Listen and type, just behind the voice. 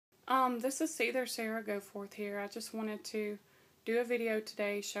This is Either Sarah Go Forth here. I just wanted to do a video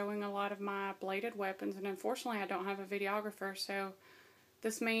today showing a lot of my bladed weapons, and unfortunately I don't have a videographer, so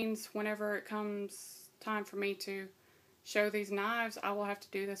this means whenever it comes time for me to show these knives, I will have to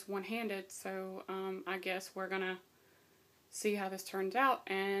do this one-handed, so I guess we're gonna see how this turns out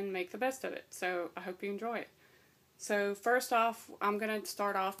and make the best of it. So I hope you enjoy it. So first off, I'm gonna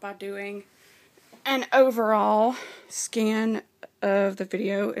start off by doing an overall scan of the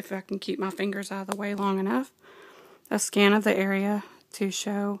video, if I can keep my fingers out of the way long enough. A scan of the area to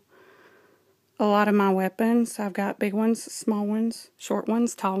show a lot of my weapons. I've got big ones, small ones, short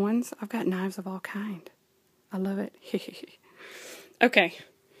ones, tall ones. I've got knives of all kind. I love it. Okay.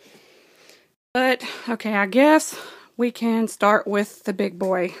 Okay, I guess we can start with the big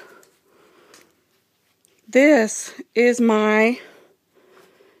boy. This is my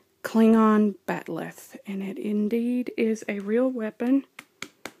Klingon bat'leth, and it indeed is a real weapon.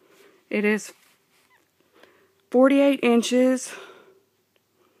 It is 48 inches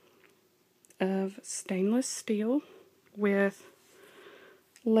of stainless steel with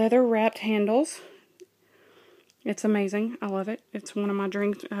leather wrapped handles. It's amazing. I love it. It's one of my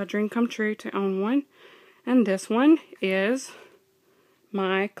dream come true to own one. And this one is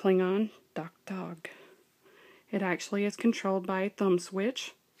my Klingon dog. It actually is controlled by a thumb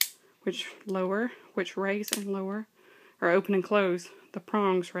switch, which raise and lower, or open and close the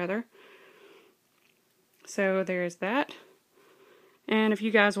prongs rather. So there's that. And if you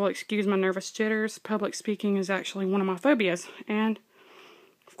guys will excuse my nervous jitters, public speaking is actually one of my phobias. And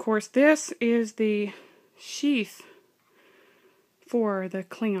of course this is the sheath for the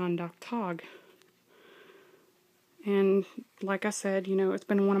Klingon dog. And like I said, you know, it's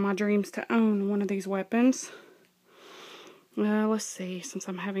been one of my dreams to own one of these weapons. Let's see, since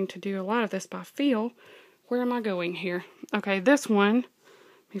I'm having to do a lot of this by feel, where am I going here? Okay, this one,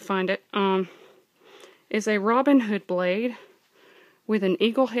 let me find it, is a Robin Hood blade with an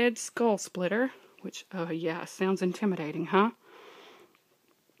eagle head skull splitter, which, yeah, sounds intimidating, huh?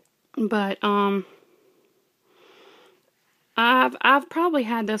 But, I've probably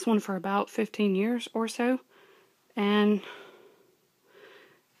had this one for about 15 years or so, and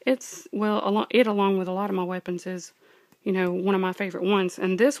it's, well, it along with a lot of my weapons is, you know, one of my favorite ones.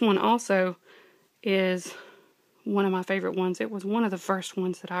 And this one also is one of my favorite ones. It was one of the first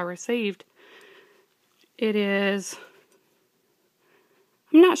ones that I received. It is,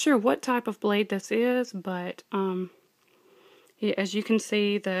 I'm not sure what type of blade this is, but as you can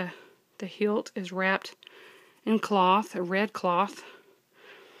see, the hilt is wrapped in cloth, a red cloth.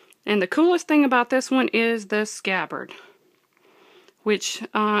 And the coolest thing about this one is the scabbard, which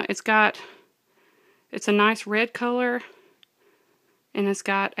it's a nice red color, and it's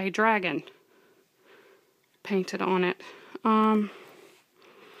got a dragon painted on it.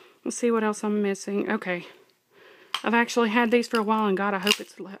 Let's see what else I'm missing. Okay, I've actually had these for a while, and God, I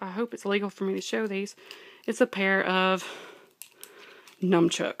hope it's legal for me to show these. It's a pair of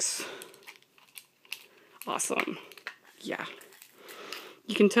nunchucks. Awesome. Yeah,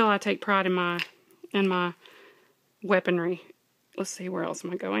 you can tell I take pride in my weaponry. Let's see, where else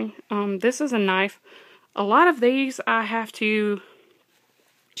am I going? This is a knife. A lot of these I have to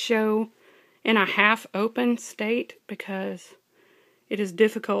show in a half open state because it is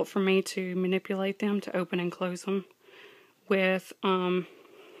difficult for me to manipulate them, to open and close them with one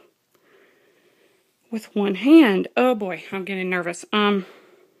hand. Oh boy, I'm getting nervous. I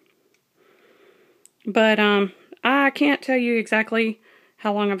can't tell you exactly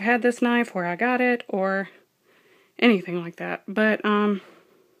how long I've had this knife, where I got it, or anything like that. But, and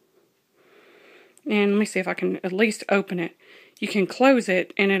let me see if I can at least open it. You can close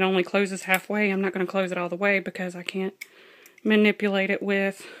it, and it only closes halfway. I'm not going to close it all the way because I can't manipulate it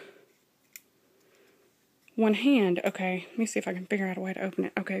with one hand. Okay, let me see if I can figure out a way to open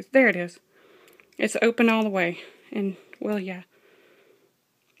it. Okay, there it is. It's open all the way. And, well, yeah.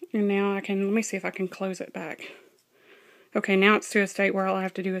 And now let me see if I can close it back. Okay, now it's to a state where all I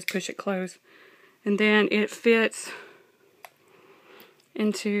have to do is push it closed. And then it fits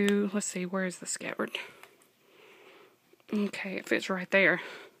into, let's see, where is the scabbard? Okay, it fits right there.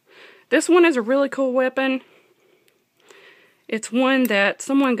 This one is a really cool weapon. It's one that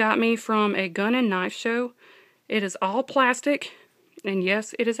someone got me from a gun and knife show. It is all plastic, and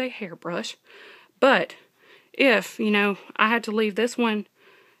yes, it is a hairbrush. But if, you know, I had to leave this one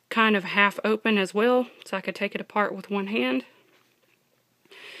kind of half open as well, so I could take it apart with one hand.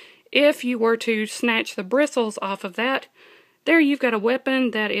 If you were to snatch the bristles off of that, there you've got a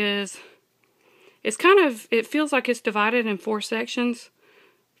weapon that is, it feels like it's divided in 4 sections.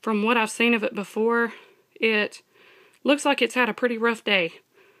 From what I've seen of it before, it looks like it's had a pretty rough day.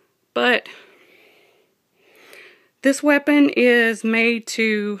 But this weapon is made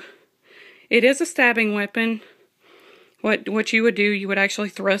to, it is a stabbing weapon. What you would do, you would actually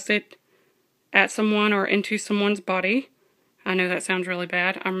thrust it at someone or into someone's body. I know that sounds really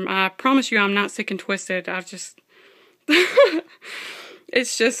bad. I promise you I'm not sick and twisted. I've just...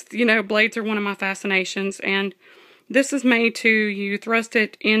 It's just, you know, blades are one of my fascinations. And this is made to, you thrust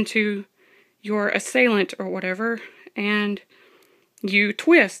it into your assailant or whatever. And you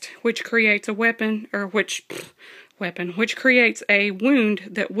twist, which creates a weapon, or which creates a wound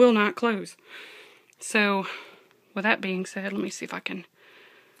that will not close. So, with that being said, let me see if I can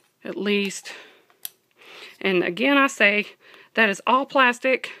at least... And again, I say, that is all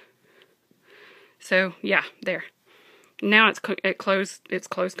plastic. So, yeah, there. Now it's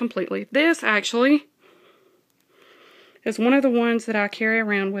closed completely. This, actually, is one of the ones that I carry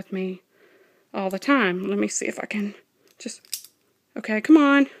around with me all the time. Let me see if I can just... Okay, come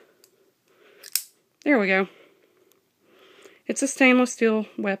on. There we go. It's a stainless steel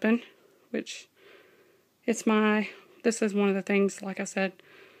weapon, which it's this is one of the things, like I said,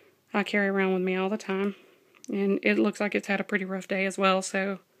 I carry around with me all the time. And it looks like it's had a pretty rough day as well,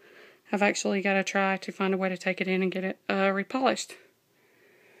 so I've actually got to try to find a way to take it in and get it repolished.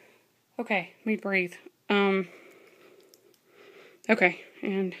 Okay, let me breathe. Okay,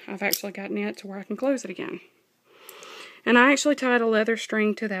 and I've actually gotten it to where I can close it again. And I actually tied a leather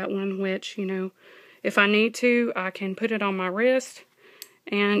string to that one, which, you know, if I need to, I can put it on my wrist,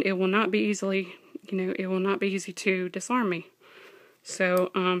 and it will not be easily, you know, it will not be easy to disarm me.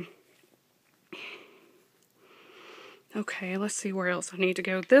 So, okay, let's see where else I need to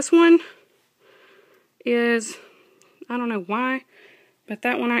go. This one is, I don't know why, but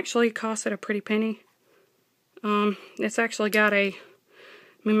that one actually cost it a pretty penny. It's actually got a,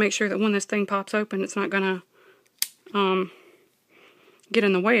 let me make sure that when this thing pops open, it's not gonna, get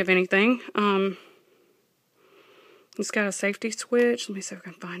in the way of anything. It's got a safety switch. Let me see if I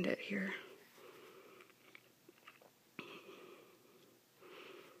can find it here.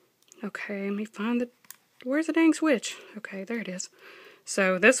 Okay, let me find the, where's the dang switch? Okay, there it is.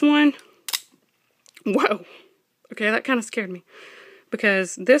 So this one, whoa. Okay, that kind of scared me.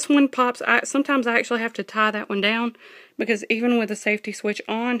 Because this one pops, sometimes I actually have to tie that one down, because even with the safety switch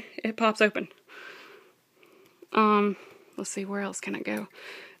on, it pops open. Let's see, where else can I go?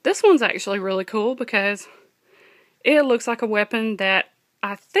 This one's actually really cool because it looks like a weapon that,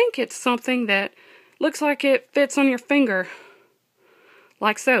 I think it's something that looks like it fits on your finger.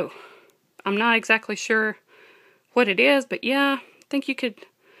 Like so. I'm not exactly sure what it is, but yeah, I think you could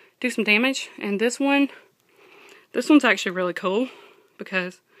do some damage. And this one's actually really cool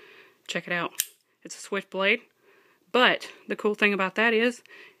because, check it out, it's a switchblade. But the cool thing about that is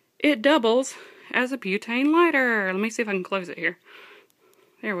it doubles as a butane lighter. Let me see if I can close it here.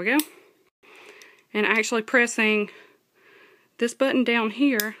 There we go. And actually pressing this button down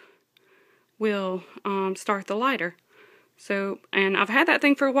here will start the lighter. So, and I've had that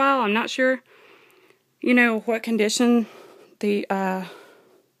thing for a while. I'm not sure, you know, what condition the, I'm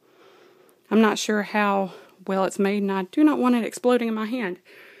not sure how well it's made, and I do not want it exploding in my hand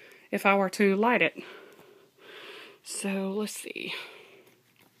if I were to light it. So, let's see.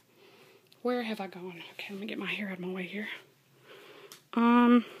 Where have I gone? Okay, let me get my hair out of my way here.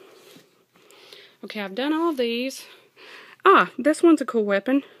 Okay, I've done all of these. This one's a cool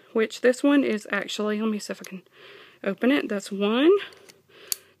weapon, which this one is actually, let me see if I can open it. That's 1,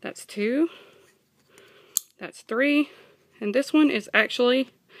 that's 2, that's 3, and this one is actually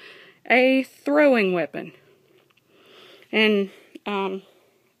a throwing weapon. And I've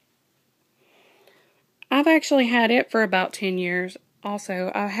actually had it for about 10 years.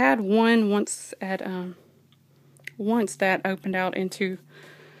 Also, I had one once at once that opened out into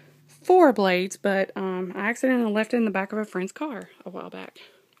 4 blades, but I accidentally left it in the back of a friend's car a while back.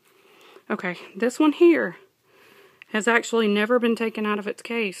 Okay, this one here has actually never been taken out of its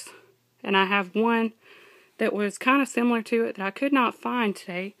case, and I have one that was kind of similar to it that I could not find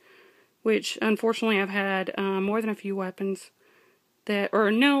today, which unfortunately I've had more than a few weapons that,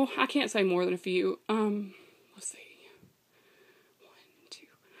 or no, I can't say more than a few. Let's see. 1, 2,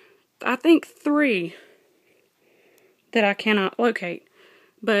 I think 3 that I cannot locate.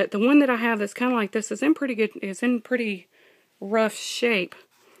 But the one that I have that's kind of like this is in pretty rough shape.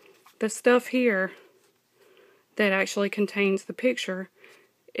 The stuff here that actually contains the picture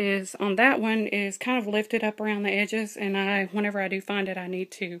is on that one is kind of lifted up around the edges, and whenever I do find it, I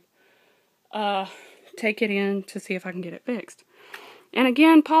need to take it in to see if I can get it fixed. And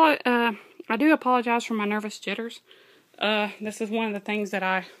again, I do apologize for my nervous jitters. This is one of the things that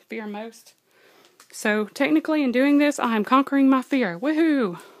I fear most. So technically in doing this, I am conquering my fear.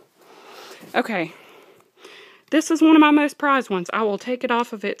 Woohoo! Okay. This is one of my most prized ones. I will take it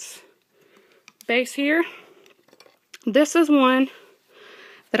off of its base here. This is one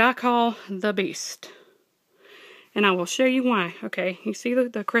that I call the Beast. And I will show you why. Okay, you see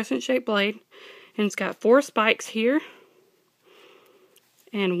the crescent-shaped blade. And it's got 4 spikes here.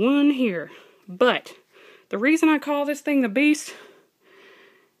 And 1 here. But the reason I call this thing the Beast,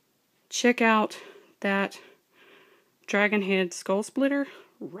 check out that dragon head skull splitter.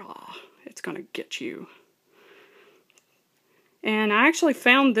 Raw. It's gonna get you. And I actually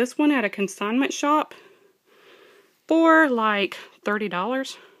found this one at a consignment shop for like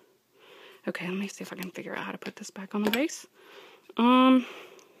 $30. Okay, let me see if I can figure out how to put this back on the base.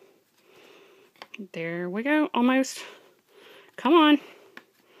 There we go, almost. Come on.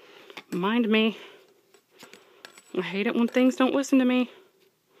 Mind me. I hate it when things don't listen to me.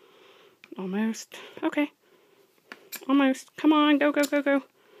 Almost. Okay. Almost. Come on, go, go, go, go.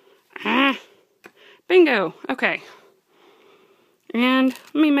 Ah. Bingo. Okay. And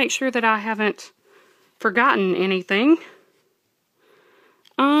let me make sure that I haven't forgotten anything.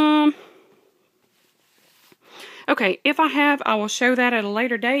 Okay, if I have, I will show that at a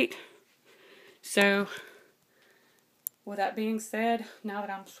later date. So, with that being said, now that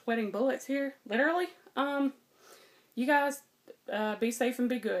I'm sweating bullets here, literally, you guys be safe and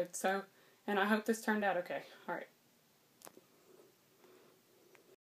be good. So, and I hope this turned out okay. All right.